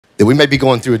that we may be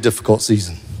going through a difficult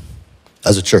season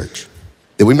as a church,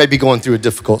 that we may be going through a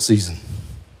difficult season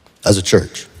as a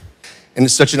church. And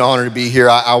it's such an honor to be here.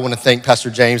 I want to thank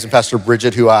Pastor James and Pastor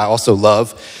Bridget, who I also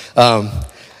love.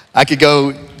 I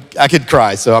could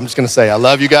cry, so I'm just going to say I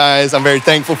love you guys. I'm very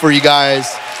thankful for you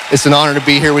guys. It's an honor to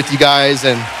be here with you guys,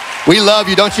 and we love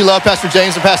you. Don't you love Pastor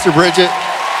James and Pastor Bridget?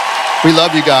 We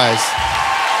love you guys.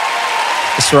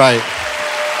 That's right.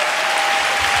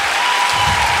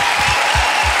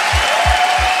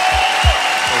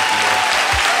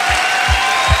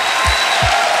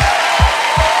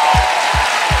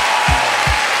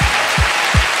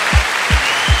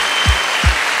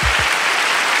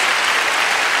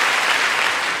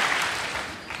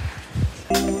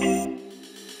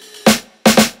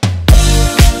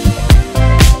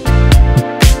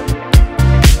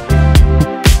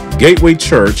 Gateway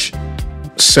Church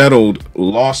settled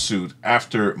lawsuit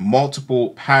after multiple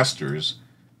pastors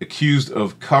accused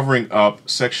of covering up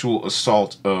sexual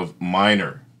assault of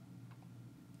minor.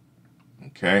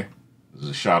 Okay, this is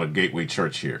a shot of Gateway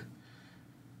Church here.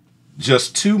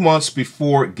 Just 2 months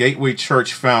before Gateway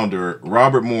Church founder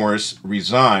Robert Morrice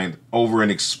resigned over an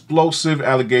explosive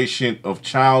allegation of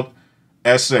child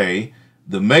SA,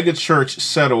 the megachurch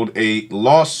settled a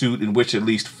lawsuit in which at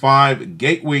least 5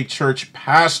 Gateway Church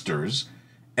pastors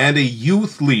and a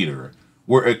youth leader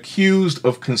were accused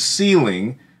of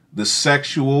concealing the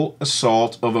sexual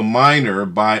assault of a minor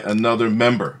by another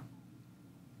member.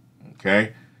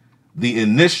 Okay. The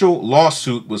initial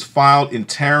lawsuit was filed in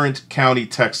Tarrant County,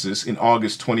 Texas in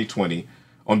August 2020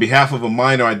 on behalf of a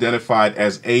minor identified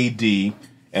as AD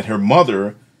and her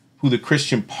mother, who the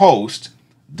Christian Post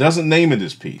doesn't name in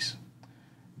this piece.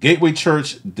 Gateway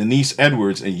Church Denise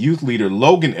Edwards and youth leader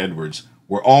Logan Edwards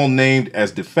were all named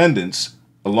as defendants,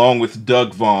 along with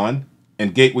Doug Vaughn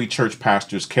and Gateway Church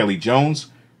pastors Kelly Jones,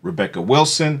 Rebecca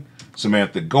Wilson,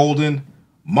 Samantha Golden,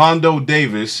 Mondo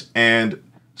Davis, and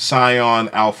Sion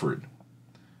Alford.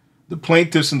 The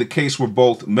plaintiffs in the case were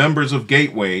both members of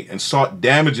Gateway and sought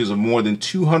damages of more than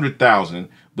 $200,000,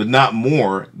 but not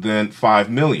more than $5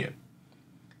 million.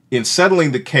 In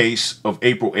settling the case of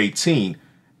April 18,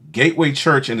 Gateway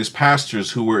Church and its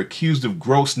pastors, who were accused of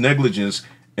gross negligence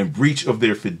and breach of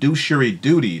their fiduciary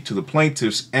duty to the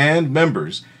plaintiffs and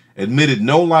members, admitted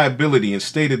no liability and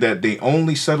stated that they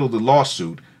only settled the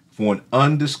lawsuit for an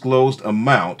undisclosed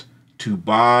amount to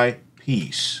buy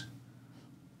peace.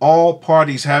 All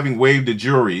parties having waived a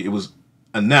jury, it was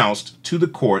announced to the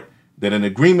court that an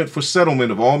agreement for settlement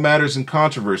of all matters in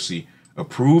controversy,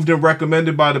 approved and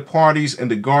recommended by the parties and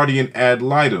the guardian ad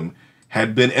litem,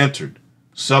 had been entered,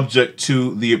 subject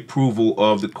to the approval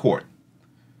of the court.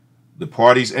 The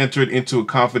parties entered into a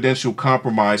confidential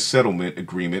compromise settlement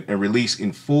agreement and released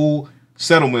in full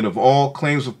settlement of all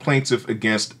claims of plaintiff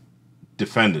against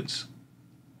defendants.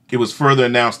 It was further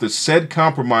announced that said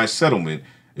compromise settlement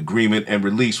agreement and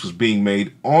release was being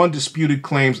made on disputed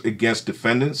claims against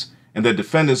defendants and that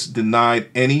defendants denied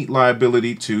any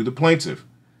liability to the plaintiff.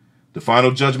 The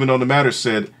final judgment on the matter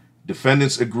said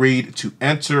defendants agreed to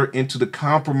enter into the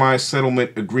compromise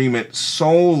settlement agreement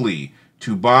solely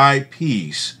to buy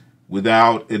peace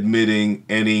without admitting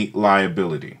any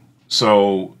liability.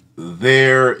 So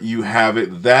there you have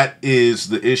it. That is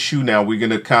the issue. Now we're going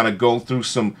to kind of go through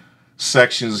some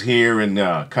sections here and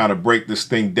kind of break this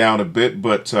thing down a bit,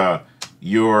 but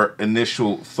your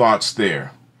initial thoughts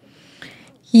there.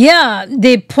 Yeah,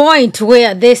 the point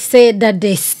where they said that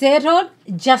they settled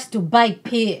just to buy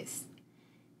peace.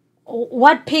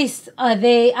 What peace are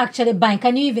they actually buying?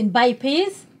 Can you even buy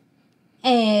peace?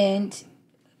 And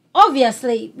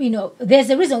obviously, there's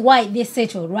a reason why they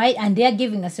settled, right? And they're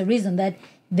giving us a reason that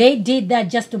they did that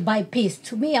just to buy peace.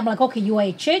 To me, I'm like, okay, you are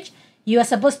a church. You are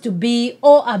supposed to be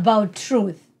all about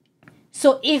truth.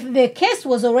 So if the case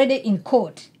was already in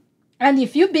court, and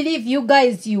if you believe you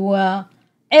guys,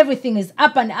 everything is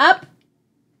up and up,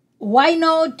 why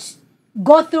not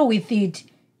go through with it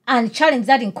and challenge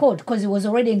that in court, because it was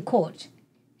already in court,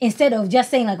 instead of just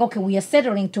saying like, okay, we are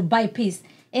settling to buy peace,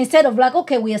 instead of like,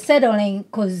 okay, we are settling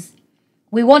because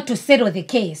we want to settle the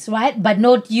case, right? But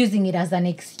not using it as an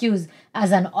excuse,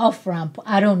 as an off-ramp,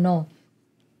 I don't know.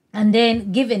 And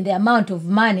then given the amount of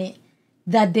money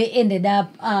that they ended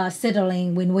up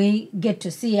settling, when we get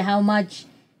to see how much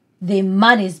the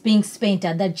money is being spent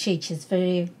at that church, is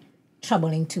very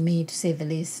troubling to me, to say the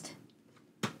least.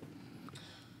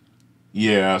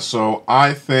 Yeah, so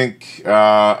I think,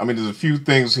 there's a few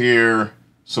things here.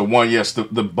 So one, yes, the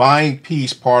buying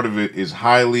piece part of it is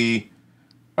highly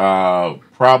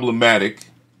problematic,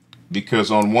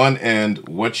 because on one end,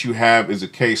 what you have is a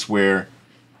case where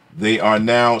they are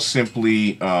now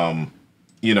simply,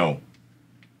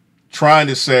 trying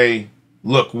to say,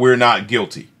 look, we're not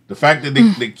guilty. The fact that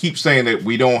they keep saying that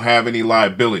we don't have any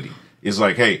liability is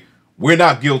like, hey, we're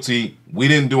not guilty. We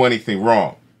didn't do anything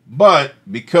wrong. But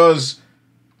because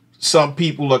some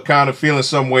people are kind of feeling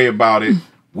some way about it,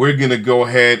 we're going to go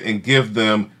ahead and give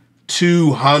them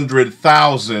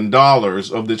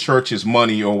 $200,000 of the church's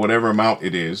money, or whatever amount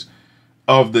it is,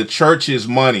 of the church's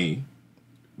money,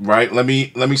 right? Let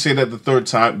me say that the third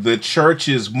time. The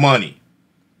church's money.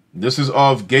 This is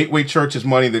of Gateway Church's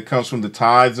money that comes from the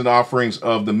tithes and offerings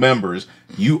of the members.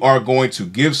 You are going to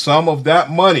give some of that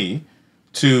money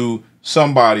to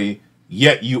somebody,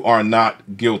 yet you are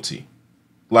not guilty.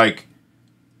 Like,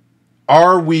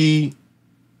 do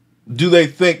they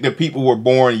think that people were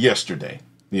born yesterday?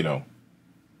 You know,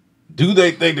 do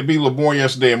they think that people were born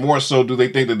yesterday? And more so, do they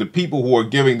think that the people who are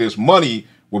giving this money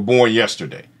were born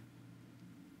yesterday?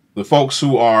 The folks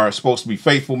who are supposed to be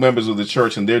faithful members of the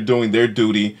church, and they're doing their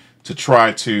duty to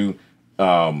try to,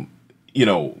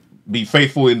 be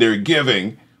faithful in their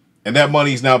giving. And that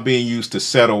money is now being used to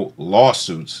settle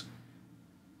lawsuits.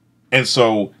 And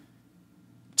so,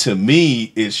 to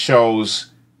me, it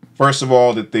shows, first of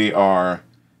all, that they're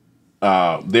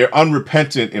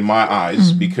unrepentant in my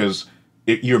eyes, because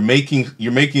you're making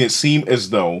it seem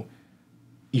as though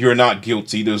you're not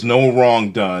guilty. There's no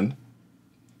wrong done.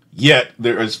 Yet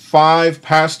there is 5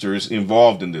 pastors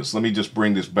involved in this. Let me just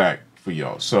bring this back for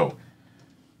y'all. So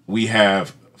we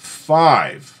have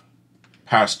 5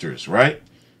 pastors, right?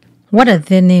 What are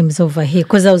their names over here?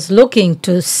 Because I was looking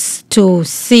to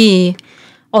see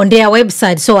on their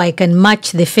website so I can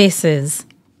match the faces.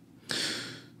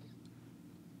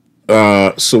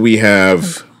 So we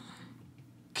have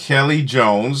Kelly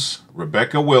Jones,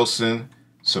 Rebecca Wilson,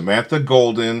 Samantha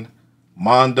Golden,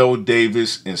 Mondo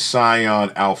Davis, and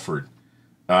Sion Alford.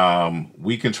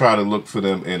 We can try to look for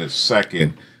them in a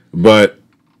second. But,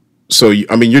 so,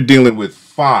 I mean, you're dealing with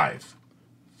 5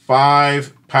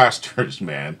 pastors,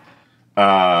 man,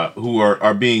 who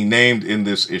are being named in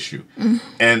this issue.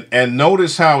 And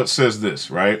notice how it says this,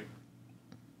 right?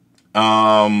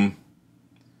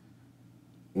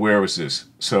 Where was this?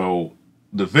 So,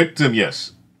 the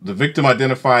victim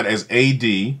identified as AD,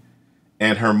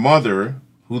 and her mother,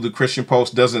 who the Christian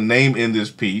Post doesn't name in this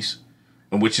piece,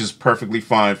 and which is perfectly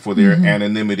fine for their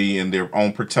anonymity and their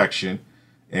own protection,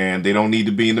 and they don't need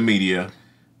to be in the media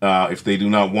if they do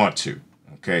not want to.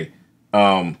 Okay,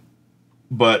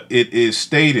 but it is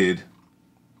stated.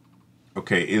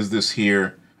 Okay, is this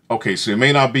here? Okay, so it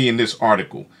may not be in this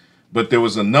article, but there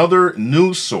was another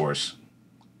news source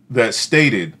that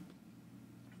stated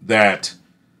that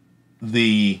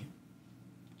the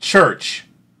church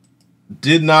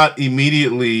did not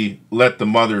immediately let the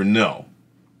mother know.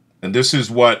 And this is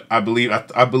what I believe.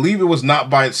 I believe it was Not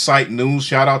By Sight News.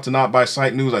 Shout out to Not By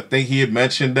Sight News. I think he had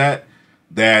mentioned that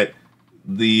the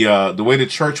way the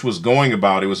church was going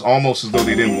about it was almost as though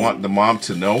they didn't want the mom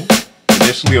to know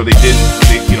initially, or they didn't.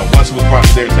 Once it was brought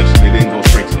to their attention, they didn't go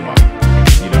straight to the mom.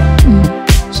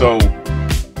 So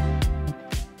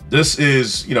this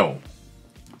is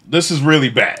really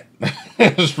bad.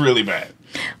 It's really bad.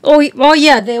 Oh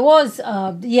yeah, there was,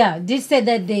 they said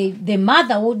that the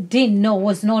mother who didn't know,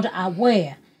 was not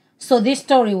aware. So this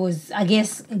story was, I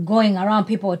guess, going around,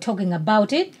 people were talking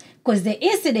about it, because the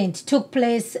incident took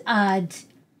place at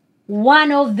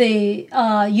one of the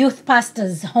youth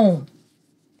pastors' home.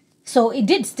 So it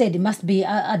did state it must be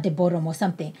at the bottom or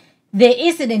something. The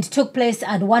incident took place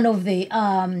at one of the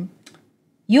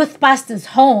youth pastors'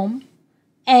 home,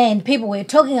 and people were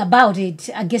talking about it.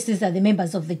 I guess these are the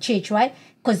members of the church, right?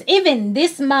 Because even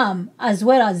this mom, as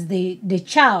well as the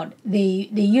child, they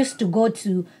used to go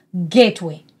to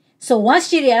Gateway. So once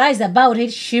she realized about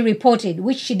it, she reported,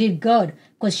 which she did good,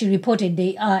 because she reported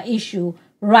the issue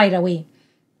right away.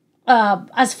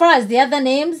 As far as the other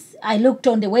names, I looked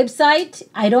on the website.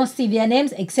 I don't see their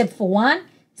names except for one.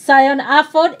 Sion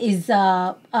Alford is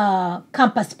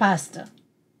campus pastor.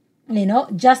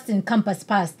 Justin campus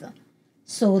pastor.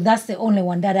 So that's the only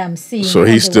one that I'm seeing. So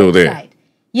he's still there.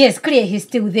 Yes, clear, he's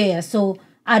still there. So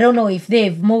I don't know if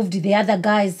they've moved the other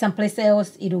guys someplace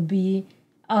else. It'll be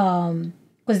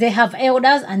because they have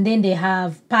elders and then they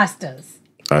have pastors.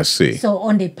 I see. So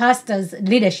on the pastor's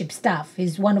leadership staff,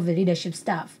 he's one of the leadership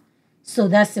staff. So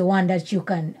that's the one that you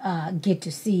can get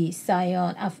to see.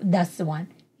 Sion, that's the one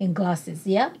in glasses.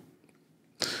 Yeah.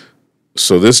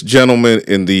 So this gentleman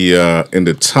in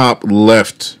the top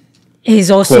left.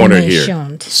 He's also corner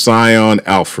mentioned. Here, Sion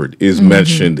Alford is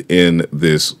mentioned in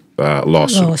this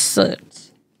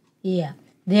lawsuit. Yeah.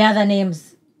 The other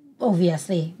names,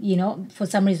 obviously, for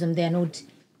some reason they're not,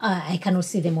 I cannot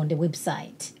see them on the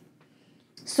website.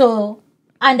 So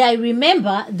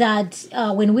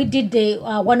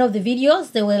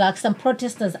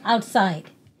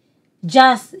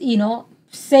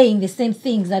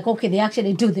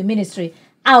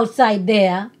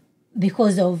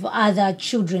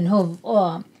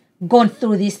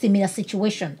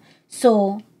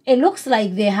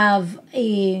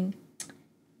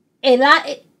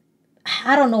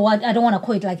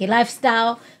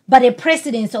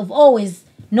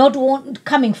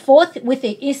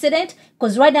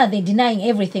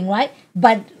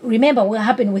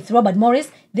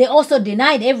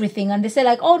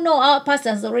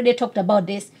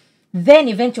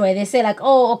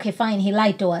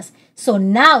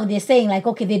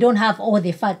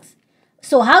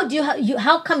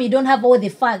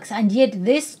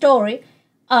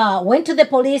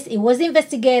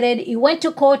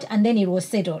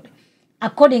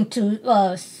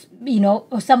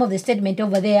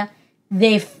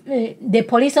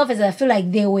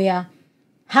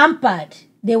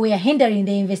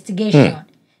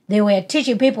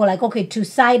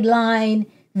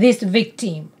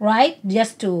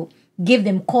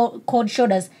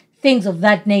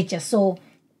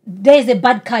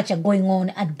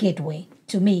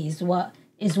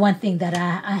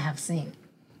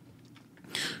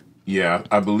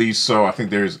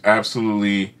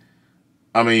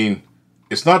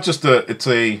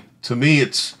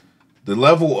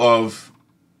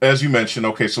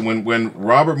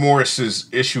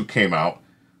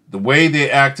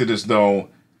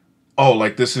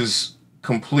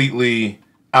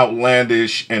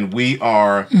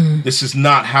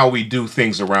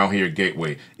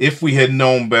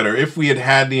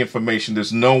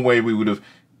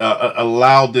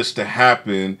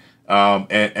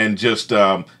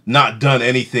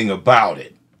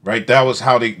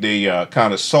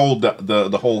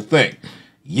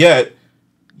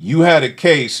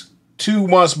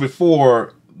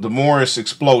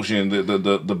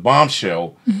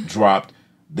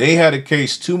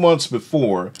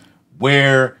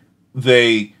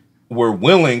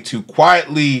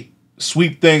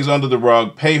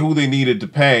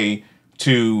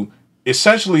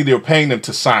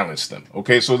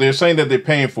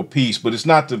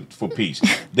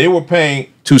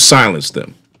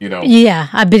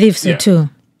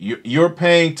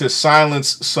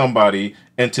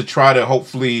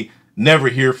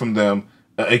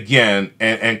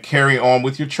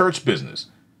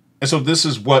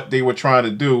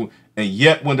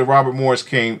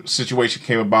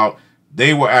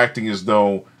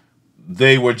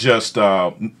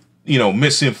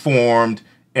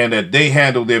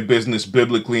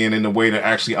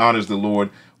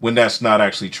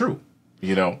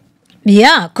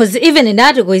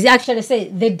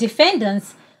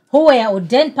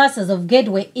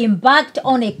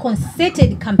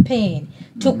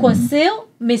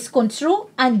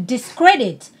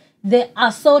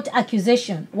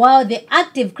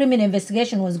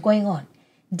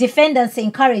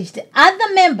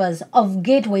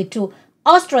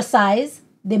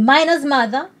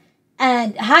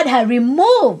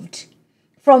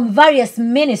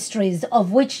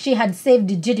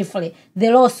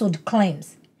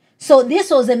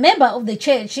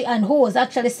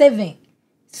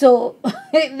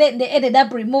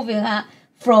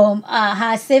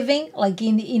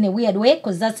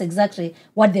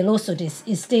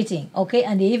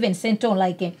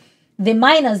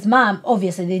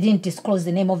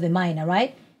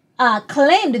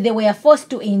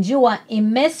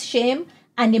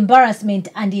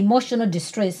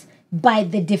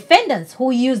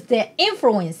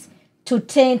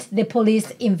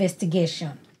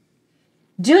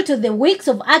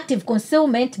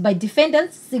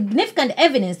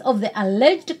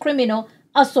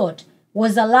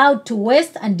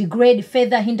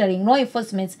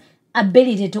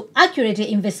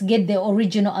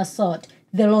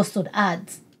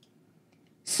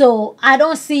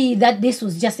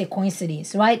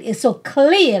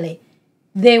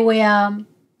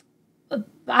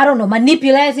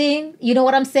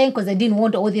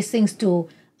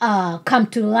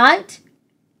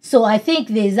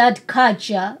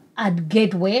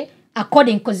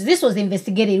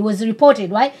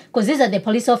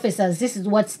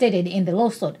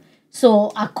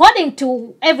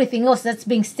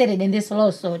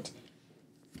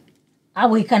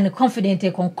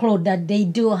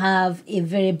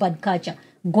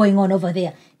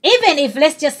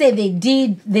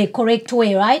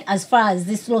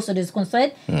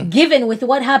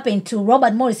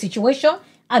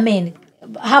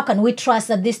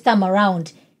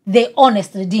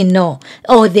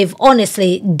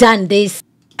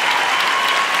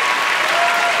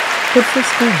Good for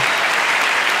school.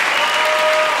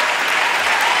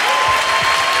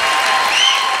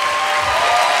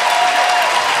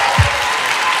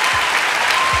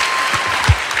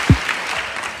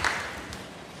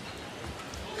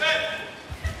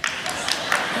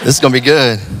 This is going to be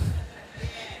good.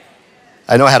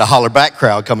 I know I had a holler back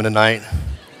crowd coming tonight.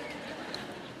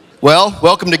 Well,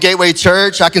 welcome to Gateway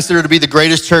Church. I consider it to be the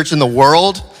greatest church in the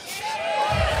world.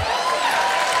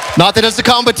 Not that it's a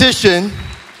competition,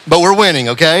 but we're winning,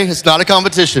 okay? It's not a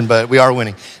competition, but we are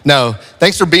winning. No,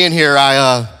 thanks for being here.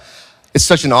 It's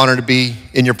such an honor to be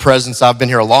in your presence. I've been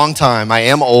here a long time. I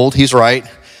am old, he's right,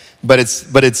 but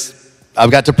I've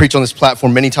got to preach on this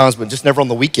platform many times, but just never on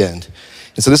the weekend.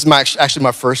 And so this is actually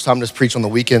my first time to preach on the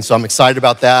weekend, so I'm excited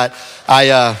about that.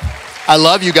 I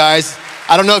love you guys.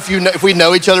 I don't know if we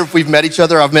know each other, if we've met each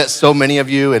other. I've met so many of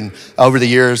you, and over the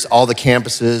years, all the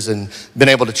campuses, and been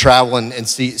able to travel and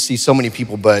see so many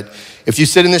people. But if you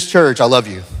sit in this church, I love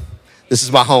you. This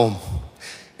is my home,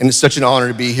 and it's such an honor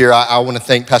to be here. I want to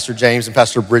thank Pastor James and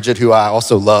Pastor Bridget, who I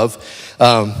also love.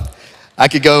 I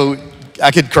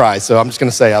could cry, so I'm just going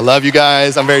to say I love you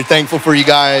guys. I'm very thankful for you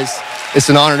guys. It's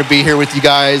an honor to be here with you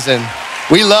guys, and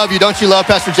we love you. Don't you love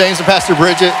Pastor James and Pastor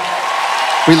Bridget?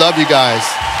 We love you guys.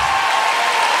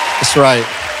 That's right.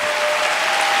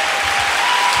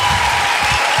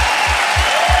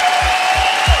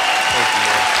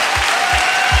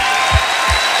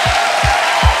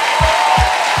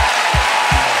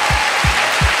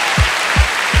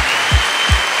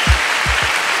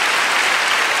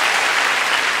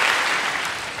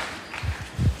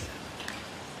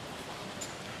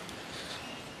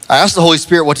 I asked the Holy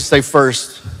Spirit what to say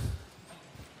first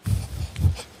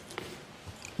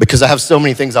because I have so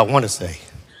many things I want to say.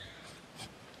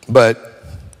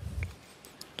 But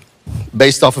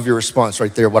based off of your response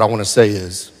right there, what I want to say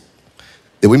is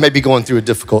that we may be going through a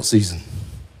difficult season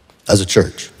as a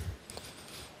church.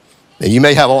 And you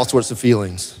may have all sorts of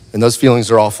feelings, and those feelings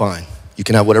are all fine. You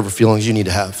can have whatever feelings you need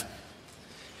to have.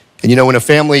 And you know, when a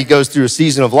family goes through a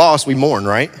season of loss, we mourn,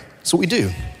 right? That's what we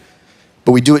do.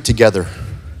 But we do it together.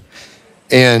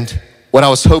 And what I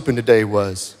was hoping today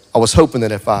was, I was hoping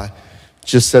that if I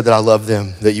just said that I love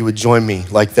them, that you would join me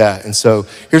like that. And so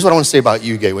here's what I want to say about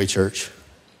you, Gateway Church.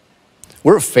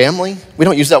 We're a family. We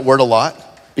don't use that word a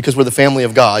lot because we're the family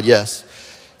of God, yes.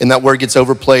 And that word gets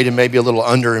overplayed and maybe a little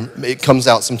under, and it comes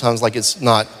out sometimes like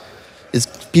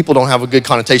people don't have a good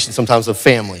connotation sometimes of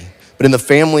family. But in the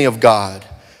family of God,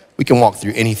 we can walk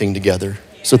through anything together.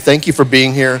 So thank you for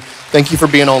being here. Thank you for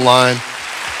being online.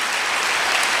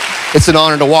 It's an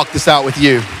honor to walk this out with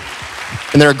you.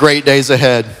 And there are great days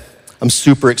ahead. I'm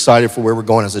super excited for where we're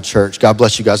going as a church. God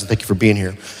bless you guys, and thank you for being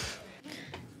here.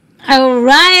 All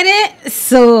righty.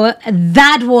 So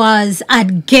that was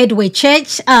at Gateway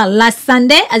Church last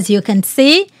Sunday, as you can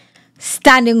see.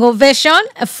 Standing ovation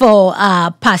for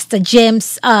Pastor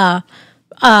James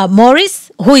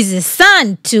Morrice, who is the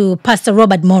son to Pastor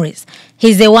Robert Morrice.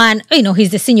 He's the one,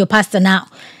 he's the senior pastor now.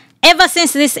 Ever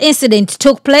since this incident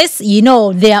took place,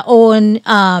 their own,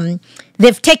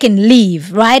 they've taken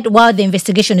leave, right, while the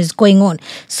investigation is going on.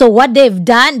 So what they've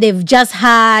done, they've just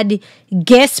had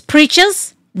guest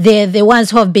preachers. They're the ones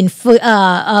who have been filling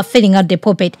out the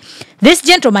pulpit. This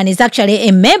gentleman is actually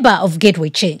a member of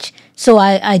Gateway Church. So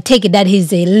I take it that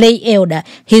he's a lay elder.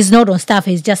 He's not on staff,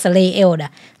 he's just a lay elder.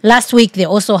 Last week, they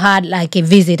also had like a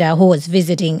visitor who was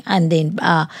visiting and then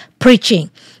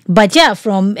preaching. But yeah,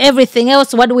 from everything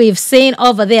else, what we've seen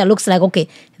over there looks like, okay,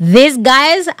 these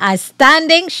guys are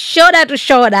standing shoulder to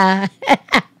shoulder.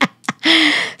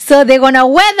 So they're going to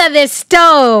weather the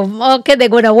storm. Okay, they're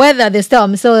going to weather the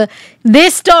storm. So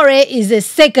this story is the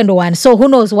second one. So who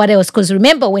knows what else? Because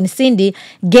remember when Cindy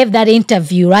gave that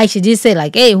interview, right? She did say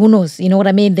like, hey, who knows? You know what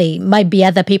I mean? There might be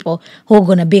other people who are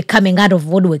going to be coming out of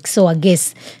woodwork. So I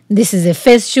guess this is the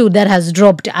first shoe that has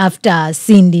dropped after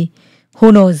Cindy.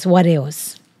 Who knows what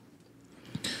else?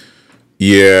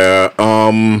 Yeah.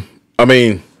 I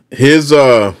mean, his,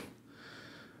 trying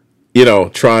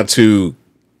to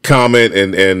comment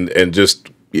and just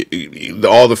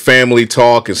all the family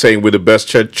talk and saying we're the best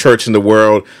church in the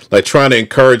world, like trying to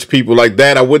encourage people like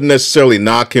that. I wouldn't necessarily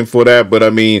knock him for that, but I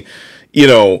mean,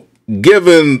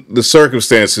 given the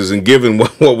circumstances and given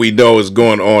what we know is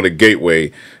going on at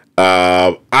Gateway,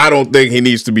 I don't think he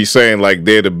needs to be saying like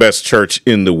they're the best church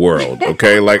in the world.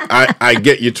 Okay. Like I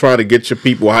get you trying to get your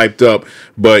people hyped up,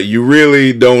 but you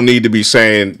really don't need to be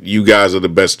saying you guys are the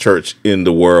best church in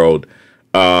the world.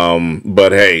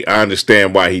 But hey, I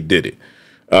understand why he did it.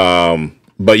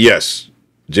 But yes,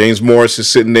 James Morrice is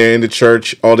sitting there in the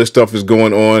church. All this stuff is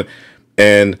going on.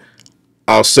 And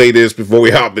I'll say this before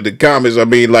we hop in the comments. I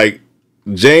mean, like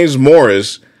James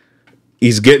Morrice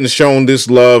He's getting shown this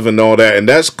love and all that. And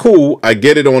that's cool. I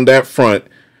get it on that front.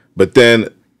 But then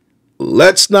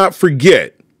let's not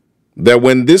forget that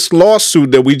when this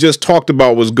lawsuit that we just talked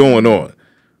about was going on,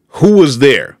 who was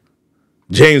there?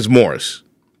 James Morrice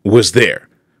was there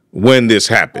when this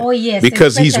happened. Oh, yes.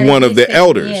 Because he's one of the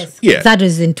elders. Yes. Yeah. That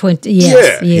was in 20.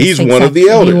 Yes. Yeah. Yes, He's one of the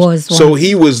elders. He was one. So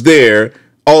he was there,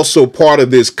 also part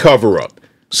of this cover up.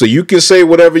 So you can say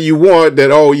whatever you want that,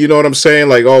 oh, you know what I'm saying?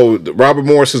 Like, oh, Robert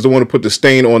Morris is the one who put the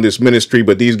stain on this ministry,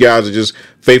 but these guys are just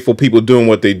faithful people doing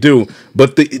what they do.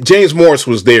 But James Morris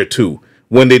was there too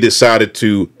when they decided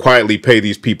to quietly pay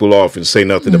these people off and say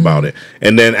nothing about it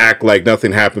and then act like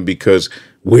nothing happened because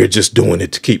we're just doing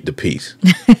it to keep the peace.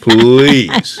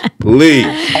 Please,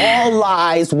 please. All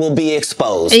lies will be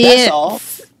exposed. That's all.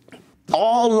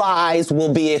 All lies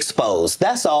will be exposed.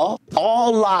 That's all.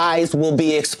 All lies will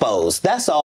be exposed. That's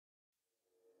all.